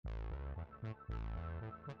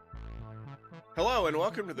Hello and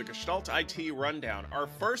welcome to the Gestalt IT Rundown, our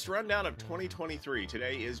first rundown of 2023.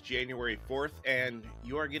 Today is January 4th and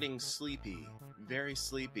you are getting sleepy, very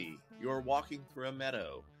sleepy. You're walking through a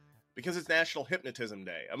meadow because it's National Hypnotism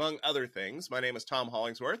Day, among other things. My name is Tom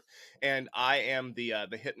Hollingsworth and I am the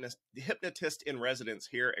hypnotist in residence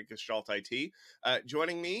here at Gestalt IT.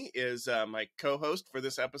 Joining me is my co-host for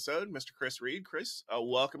this episode, Mr. Chris Reed. Chris,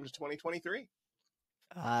 welcome to 2023.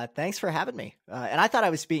 Thanks for having me. And I thought I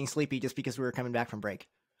was being sleepy just because we were coming back from break.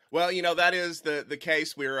 Well, you know, that is the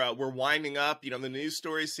case. We're winding up. You know, the news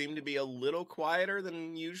stories seem to be a little quieter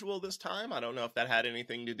than usual this time. I don't know if that had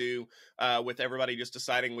anything to do with everybody just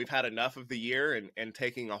deciding we've had enough of the year and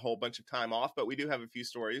taking a whole bunch of time off. But we do have a few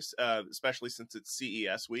stories, especially since it's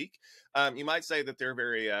CES week. You might say that they're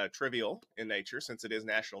very trivial in nature since it is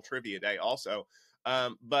National Trivia Day also.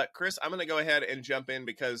 But Chris, I'm going to go ahead and jump in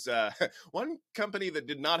because one company that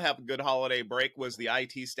did not have a good holiday break was the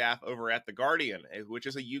IT staff over at The Guardian, which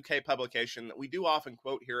is a UK publication that we do often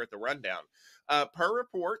quote here at the Rundown. Per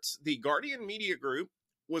reports, the Guardian Media Group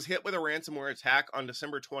was hit with a ransomware attack on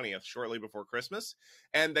December 20th, shortly before Christmas,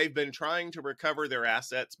 and they've been trying to recover their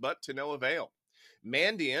assets, but to no avail.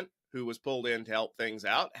 Mandiant, who was pulled in to help things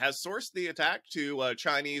out, has sourced the attack to a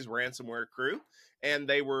Chinese ransomware crew, and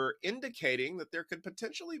they were indicating that there could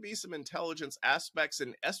potentially be some intelligence aspects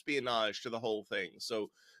and espionage to the whole thing.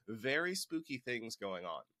 So very spooky things going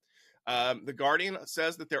on. The Guardian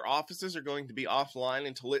says that their offices are going to be offline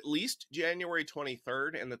until at least January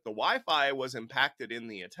 23rd, and that the Wi-Fi was impacted in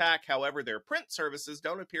the attack. However, their print services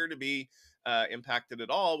don't appear to be impacted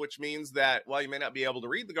at all, which means that while you may not be able to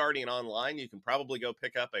read The Guardian online, you can probably go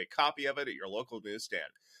pick up a copy of it at your local newsstand.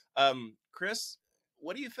 Chris,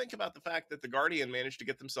 what do you think about the fact that The Guardian managed to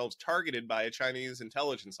get themselves targeted by a Chinese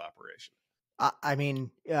intelligence operation?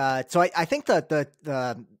 So I think that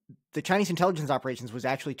the Chinese intelligence operations was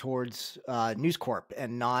actually towards News Corp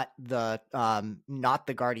and not the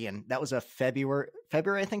Guardian. That was a February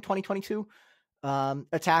I think 2022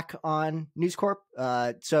 attack on News Corp.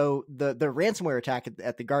 So the ransomware attack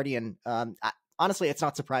at the Guardian. Honestly, it's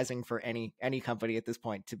not surprising for any company at this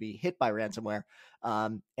point to be hit by ransomware.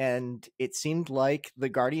 And it seemed like the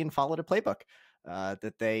Guardian followed a playbook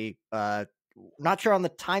that they, not sure on the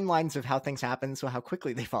timelines of how things happen, so how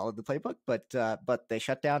quickly they followed the playbook, but they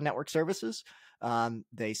shut down network services.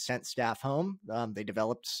 They sent staff home. They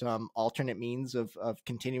developed some alternate means of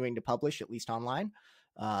continuing to publish, at least online.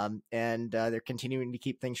 And they're continuing to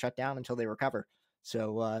keep things shut down until they recover.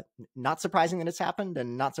 So not surprising that it's happened,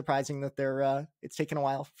 and not surprising that it's taken a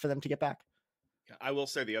while for them to get back. I will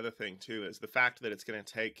say the other thing, too, is the fact that it's going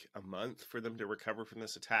to take a month for them to recover from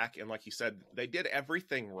this attack. And like you said, they did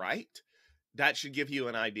everything right. That should give you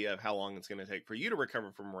an idea of how long it's going to take for you to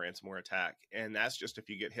recover from a ransomware attack. And that's just if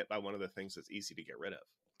you get hit by one of the things that's easy to get rid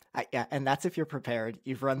of. Yeah, and that's if you're prepared.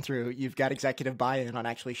 You've got executive buy-in on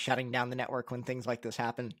actually shutting down the network when things like this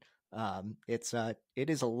happen. It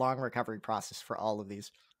is a long recovery process for all of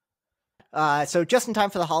these. So just in time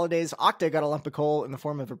for the holidays, Okta got a lump of coal in the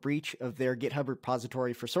form of a breach of their GitHub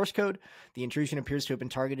repository for source code. The intrusion appears to have been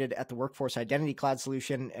targeted at the Workforce Identity Cloud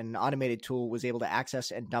solution, and an automated tool was able to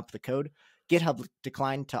access and dump the code. GitHub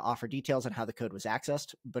declined to offer details on how the code was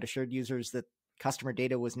accessed, but assured users that customer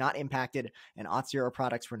data was not impacted and Auth0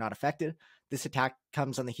 products were not affected. This attack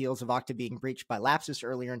comes on the heels of Okta being breached by Lapsus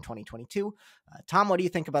earlier in 2022. Tom, what do you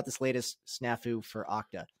think about this latest SNAFU for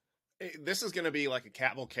Okta? This is going to be like a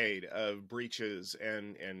cavalcade of breaches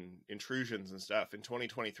and intrusions and stuff in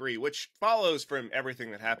 2023, which follows from everything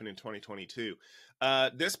that happened in 2022.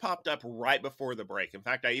 This popped up right before the break. In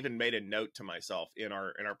fact, I even made a note to myself in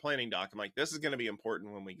our planning doc. I'm like, this is going to be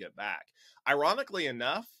important when we get back. Ironically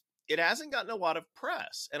enough, it hasn't gotten a lot of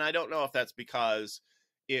press, and I don't know if that's because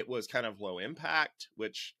it was kind of low impact,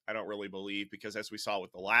 which I don't really believe, because as we saw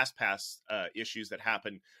with the LastPass issues that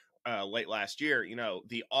happened late last year, you know,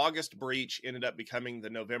 the August breach ended up becoming the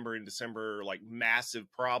November and December like massive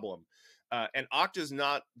problem. And Okta's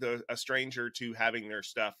not a stranger to having their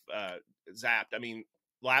stuff zapped. I mean,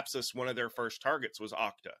 Lapsus, one of their first targets was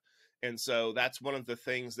Okta. And so that's one of the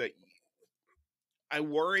things that I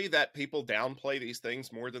worry that people downplay these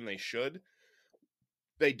things more than they should.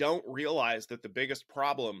 They don't realize that the biggest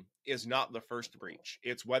problem is not the first breach.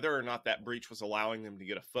 It's whether or not that breach was allowing them to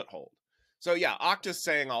get a foothold. So yeah, Okta's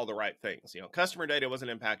saying all the right things. You know, customer data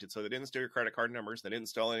wasn't impacted, so they didn't steal your credit card numbers. They didn't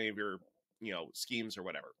steal any of your, schemes or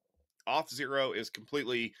whatever. Auth0 is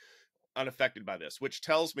completely unaffected by this, which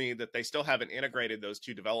tells me that they still haven't integrated those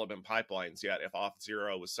two development pipelines yet if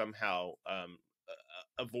Auth0 was somehow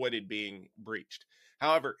avoided being breached.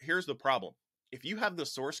 However, here's the problem. If you have the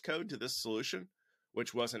source code to this solution,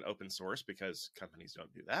 which wasn't open source because companies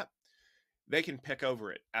don't do that, they can pick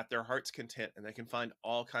over it at their heart's content, and they can find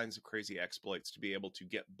all kinds of crazy exploits to be able to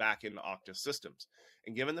get back into Okta systems.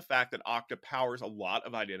 And given the fact that Okta powers a lot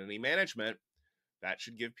of identity management, that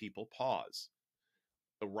should give people pause.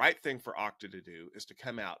 The right thing for Okta to do is to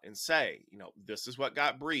come out and say, this is what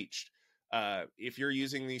got breached. If you're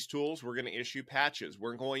using these tools, we're going to issue patches.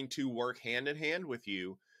 We're going to work hand in hand with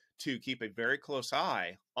you to keep a very close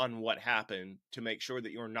eye on what happened to make sure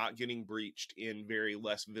that you're not getting breached in very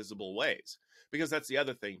less visible ways. Because that's the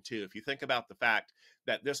other thing too. If you think about the fact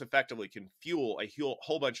that this effectively can fuel a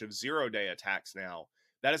whole bunch of zero-day attacks now,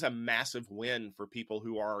 that is a massive win for people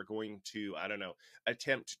who are going to,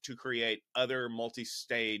 attempt to create other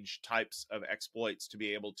multi-stage types of exploits to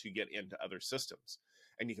be able to get into other systems.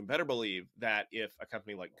 And you can better believe that if a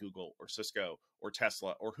company like Google or Cisco or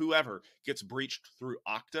Tesla or whoever gets breached through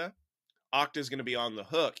Okta, Okta is going to be on the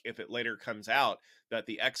hook if it later comes out that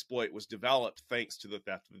the exploit was developed thanks to the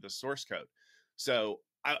theft of the source code. So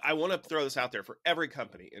I want to throw this out there for every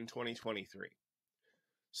company in 2023.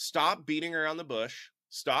 Stop beating around the bush.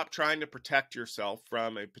 Stop trying to protect yourself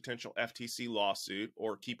from a potential FTC lawsuit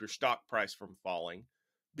or keep your stock price from falling.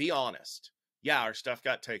 Be honest. Yeah, our stuff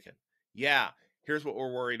got taken. Yeah, here's what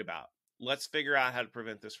we're worried about. Let's figure out how to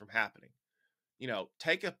prevent this from happening.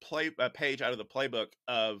 Take a page out of the playbook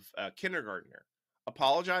of a kindergartner.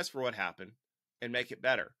 Apologize for what happened and make it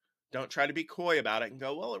better. Don't try to be coy about it and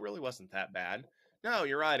go, well, it really wasn't that bad. No,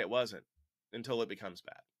 you're right, it wasn't, until it becomes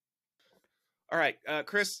bad. All right,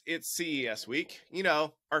 Chris, it's CES week.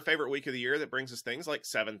 Our favorite week of the year that brings us things like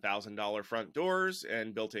 $7,000 front doors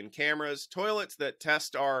and built-in cameras, toilets that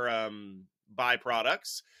test our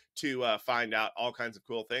byproducts to find out all kinds of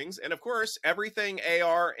cool things, and of course, everything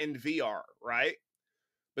AR and VR, right?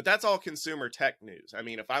 But that's all consumer tech news. I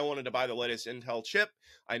mean, if I wanted to buy the latest Intel chip,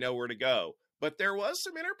 I know where to go. But there was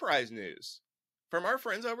some enterprise news from our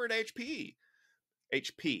friends over at HP,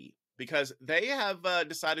 because they have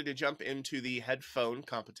decided to jump into the headphone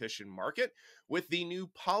competition market with the new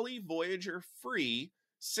Poly Voyager Free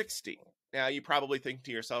 60. Now, you probably think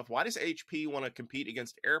to yourself, why does HP want to compete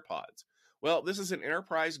against AirPods? Well, this is an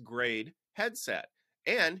enterprise-grade headset,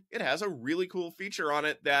 and it has a really cool feature on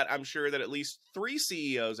it that I'm sure that at least 3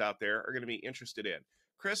 CEOs out there are going to be interested in.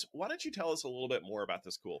 Chris, why don't you tell us a little bit more about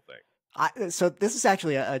this cool thing? So this is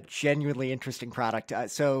actually a genuinely interesting product.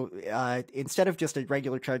 Instead of just a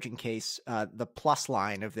regular charging case, the Plus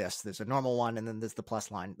line of this, there's a normal one, and then there's the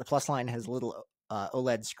Plus line. The Plus line has a little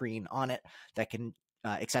OLED screen on it that can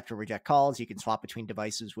accept or reject calls. You can swap between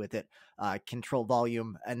devices with it, control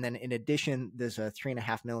volume, and then in addition, there's a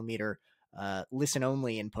 3.5 millimeter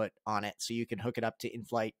listen-only input on it, so you can hook it up to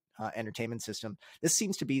in-flight entertainment system. This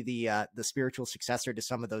seems to be the spiritual successor to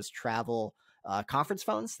some of those travel conference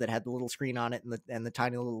phones that had the little screen on it and the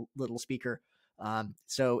tiny little speaker.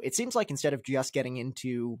 So it seems like instead of just getting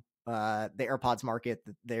into the AirPods market,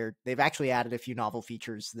 they've actually added a few novel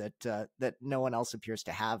features that no one else appears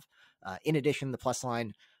to have. In addition, the Plus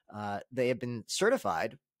line, they have been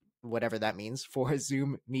certified, whatever that means, for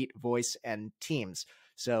Zoom, Meet, Voice, and Teams.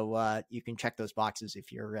 So you can check those boxes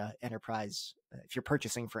if you're if you're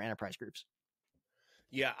purchasing for enterprise groups.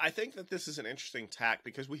 Yeah, I think that this is an interesting tack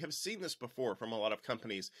because we have seen this before from a lot of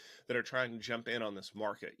companies that are trying to jump in on this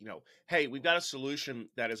market. Hey, we've got a solution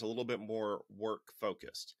that is a little bit more work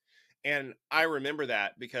focused. And I remember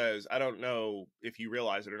that because I don't know if you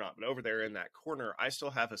realize it or not, but over there in that corner, I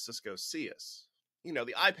still have a Cisco souce,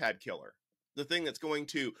 the iPad killer, the thing that's going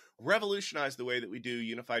to revolutionize the way that we do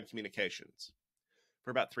unified communications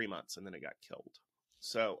for about 3 months, and then it got killed.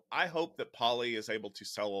 So I hope that Poly is able to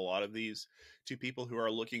sell a lot of these to people who are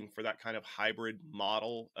looking for that kind of hybrid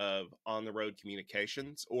model of on-the-road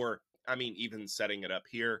communications, or, even setting it up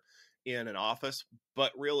here in an office.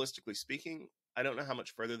 But realistically speaking, I don't know how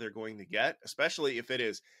much further they're going to get, especially if it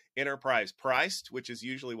is enterprise priced, which is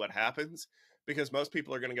usually what happens, because most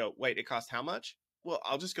people are going to go, wait, it costs how much? Well,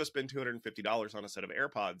 I'll just go spend $250 on a set of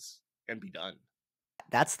AirPods and be done.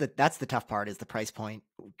 That's the tough part, is the price point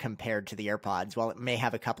compared to the AirPods. While it may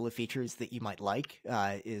have a couple of features that you might like,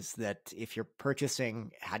 is that if you're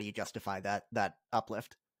purchasing, how do you justify that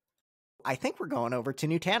uplift? I think we're going over to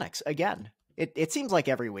Nutanix again. It seems like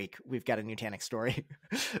every week we've got a Nutanix story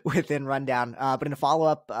within Rundown. But in a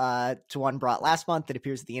follow-up to one brought last month, it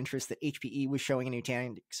appears that the interest that HPE was showing in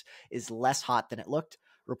Nutanix is less hot than it looked.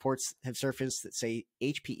 Reports have surfaced that say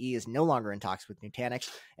HPE is no longer in talks with Nutanix,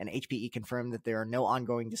 and HPE confirmed that there are no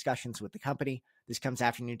ongoing discussions with the company. This comes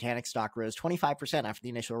after Nutanix stock rose 25% after the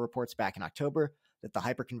initial reports back in October that the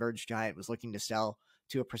hyperconverged giant was looking to sell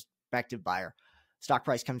to a prospective buyer. Stock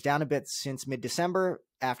price comes down a bit since mid-December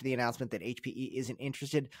after the announcement that HPE isn't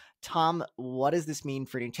interested. Tom, what does this mean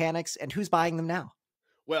for Nutanix, and who's buying them now?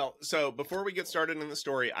 Well, so before we get started in the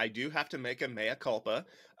story, I do have to make a mea culpa.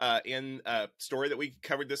 In a story that we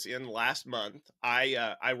covered this in last month,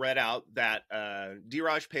 I read out that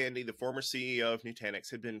Dheeraj Pandey, the former CEO of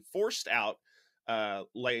Nutanix, had been forced out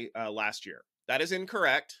last year. That is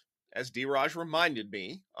incorrect. As Dheeraj reminded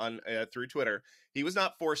me on through Twitter, he was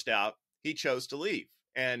not forced out. He chose to leave,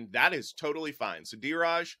 and that is totally fine. So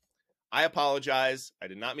Dheeraj, I apologize. I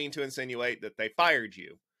did not mean to insinuate that they fired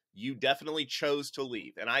you. You definitely chose to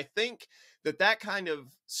leave. And I think that that kind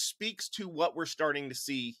of speaks to what we're starting to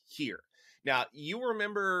see here. Now, you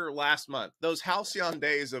remember last month, those halcyon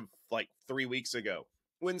days of like 3 weeks ago,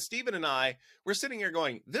 when Stephen and I were sitting here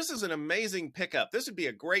going, this is an amazing pickup. This would be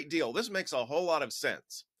a great deal. This makes a whole lot of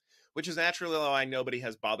sense, which is naturally why nobody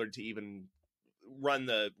has bothered to even run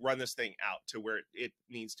this thing out to where it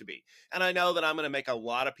needs to be. And I know that I'm going to make a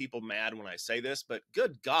lot of people mad when I say this, but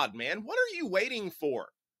good God, man, what are you waiting for?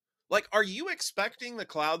 Like, are you expecting the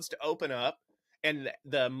clouds to open up and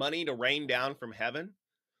the money to rain down from heaven?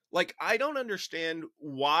 Like, I don't understand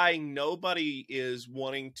why nobody is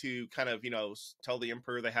wanting to kind of, tell the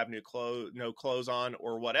emperor they have no clothes on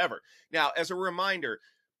or whatever. Now, as a reminder,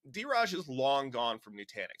 Dheeraj is long gone from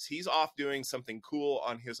Nutanix. He's off doing something cool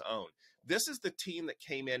on his own. This is the team that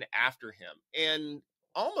came in after him. And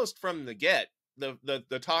almost from the get,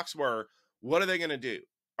 the talks were, what are they going to do?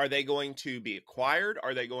 Are they going to be acquired?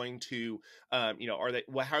 Are they going to, how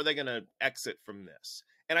are they going to exit from this?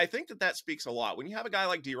 And I think that speaks a lot. When you have a guy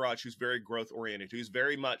like Dheeraj who's very growth oriented, who's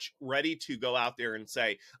very much ready to go out there and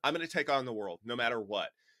say, I'm going to take on the world no matter what.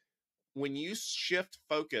 When you shift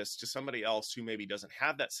focus to somebody else who maybe doesn't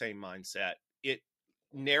have that same mindset, it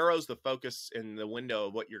narrows the focus in the window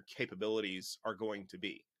of what your capabilities are going to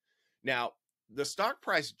be. Now, the stock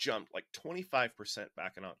price jumped like 25%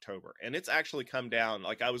 back in October, and it's actually come down.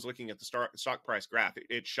 Like, I was looking at the stock price graph.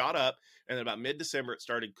 It shot up, and then about mid-December, it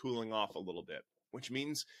started cooling off a little bit, which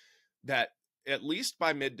means that at least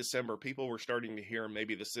by mid-December, people were starting to hear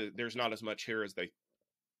maybe there's not as much here as they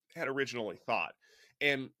had originally thought.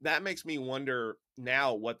 And that makes me wonder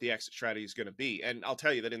now what the exit strategy is going to be. And I'll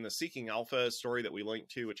tell you that in the Seeking Alpha story that we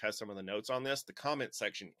linked to, which has some of the notes on this, the comment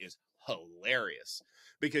section is hilarious,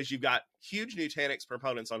 because you've got huge Nutanix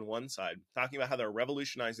proponents on one side talking about how they're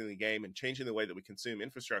revolutionizing the game and changing the way that we consume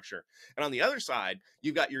infrastructure. And on the other side,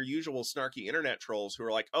 you've got your usual snarky internet trolls who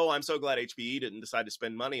are like, oh, I'm so glad HPE didn't decide to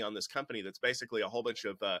spend money on this company that's basically a whole bunch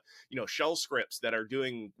of, shell scripts that are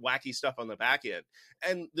doing wacky stuff on the back end.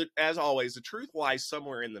 And as always, the truth lies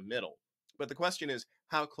somewhere in the middle. But the question is,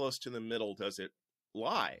 how close to the middle does it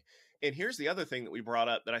lie? And here's the other thing that we brought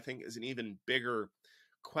up that I think is an even bigger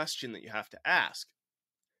question that you have to ask.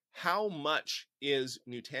 How much is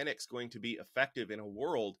Nutanix going to be effective in a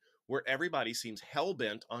world where everybody seems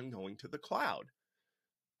hell-bent on going to the cloud?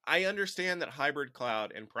 I understand that hybrid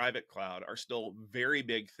cloud and private cloud are still very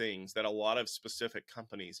big things that a lot of specific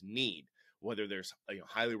companies need, whether there's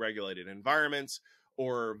highly regulated environments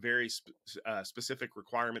or very specific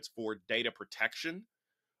requirements for data protection.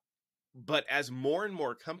 But as more and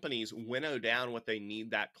more companies winnow down what they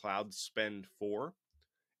need that cloud spend for,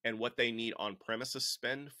 and what they need on-premises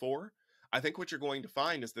spend for, I think what you're going to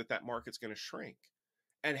find is that market's going to shrink.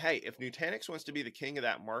 And hey, if Nutanix wants to be the king of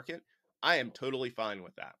that market, I am totally fine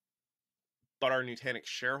with that. But our Nutanix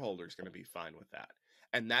shareholders going to be fine with that.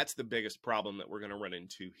 And that's the biggest problem that we're going to run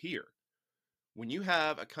into here. When you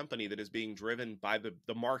have a company that is being driven by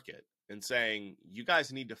the market and saying, you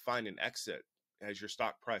guys need to find an exit as your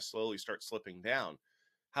stock price slowly starts slipping down,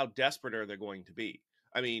 how desperate are they going to be?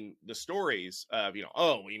 I mean, the stories of,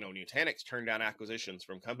 Nutanix turned down acquisitions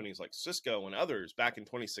from companies like Cisco and others back in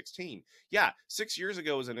 2016. Yeah, 6 years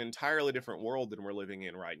ago was an entirely different world than we're living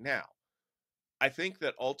in right now. I think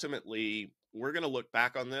that ultimately we're going to look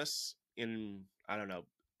back on this in,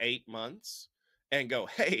 8 months and go,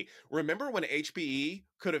 hey, remember when HPE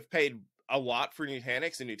could have paid a lot for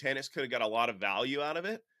Nutanix and Nutanix could have got a lot of value out of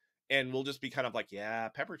it? And we'll just be kind of like, yeah,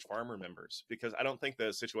 Pepperidge Farm remembers, because I don't think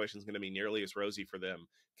the situation is going to be nearly as rosy for them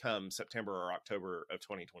come September or October of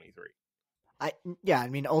 2023.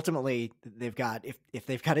 Ultimately, they've got if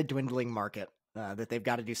they've got a dwindling market, that they've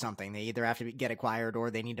got to do something. They either have to get acquired or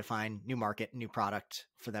they need to find new market, new product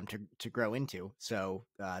for them to grow into. So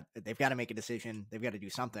they've got to make a decision. They've got to do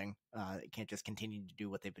something. They can't just continue to do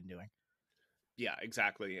what they've been doing. Yeah,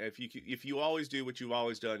 exactly. If you always do what you've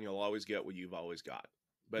always done, you'll always get what you've always got.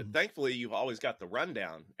 But thankfully, you've always got the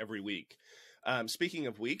rundown every week. Speaking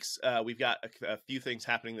of weeks, we've got a few things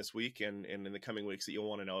happening this week and in the coming weeks that you'll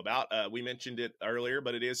want to know about. We mentioned it earlier,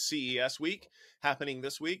 but it is CES week happening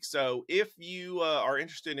this week. So if you are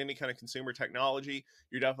interested in any kind of consumer technology,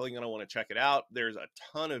 you're definitely going to want to check it out. There's a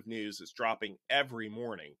ton of news that's dropping every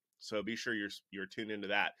morning, so be sure you're tuned into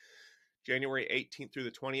that. January 18th through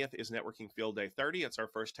the 20th is Networking Field Day 30. It's our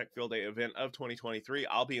first Tech Field Day event of 2023.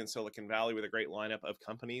 I'll be in Silicon Valley with a great lineup of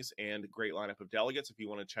companies and great lineup of delegates. If you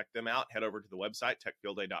want to check them out, head over to the website,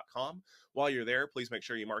 techfieldday.com. While you're there, please make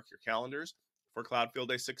sure you mark your calendars for Cloud Field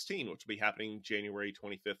Day 16, which will be happening January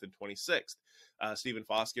 25th and 26th. Stephen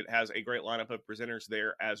Foskett has a great lineup of presenters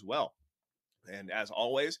there as well. And as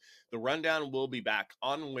always, the rundown will be back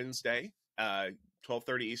on Wednesday,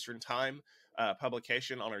 12:30 Eastern Time.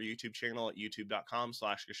 Publication on our YouTube channel at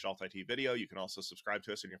youtube.com/Gestalt IT video. You can also subscribe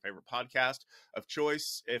to us in your favorite podcast of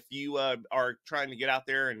choice. If you are trying to get out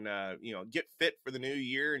there and get fit for the new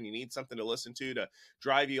year and you need something to listen to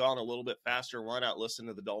drive you on a little bit faster, why not listen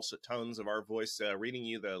to the dulcet tones of our voice reading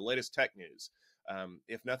you the latest tech news?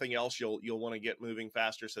 If nothing else, you'll want to get moving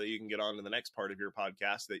faster so that you can get on to the next part of your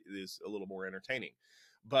podcast that is a little more entertaining.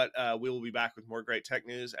 But we will be back with more great tech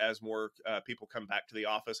news as more people come back to the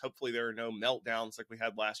office. Hopefully there are no meltdowns like we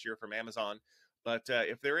had last year from Amazon. But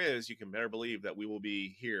if there is, you can better believe that we will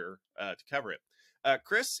be here to cover it.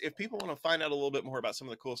 Chris, if people want to find out a little bit more about some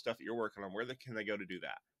of the cool stuff that you're working on, where can they go to do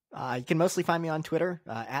that? You can mostly find me on Twitter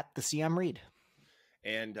at the CM Reed.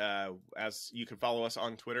 And as you can follow us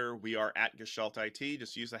on Twitter, we are at Gestalt IT.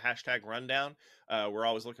 Just use the hashtag rundown. We're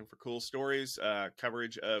always looking for cool stories,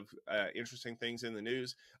 coverage of interesting things in the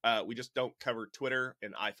news. We just don't cover Twitter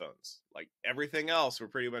and iPhones. Like everything else, we're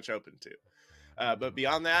pretty much open to. But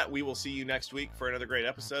beyond that, we will see you next week for another great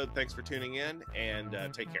episode. Thanks for tuning in, and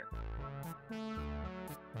take care.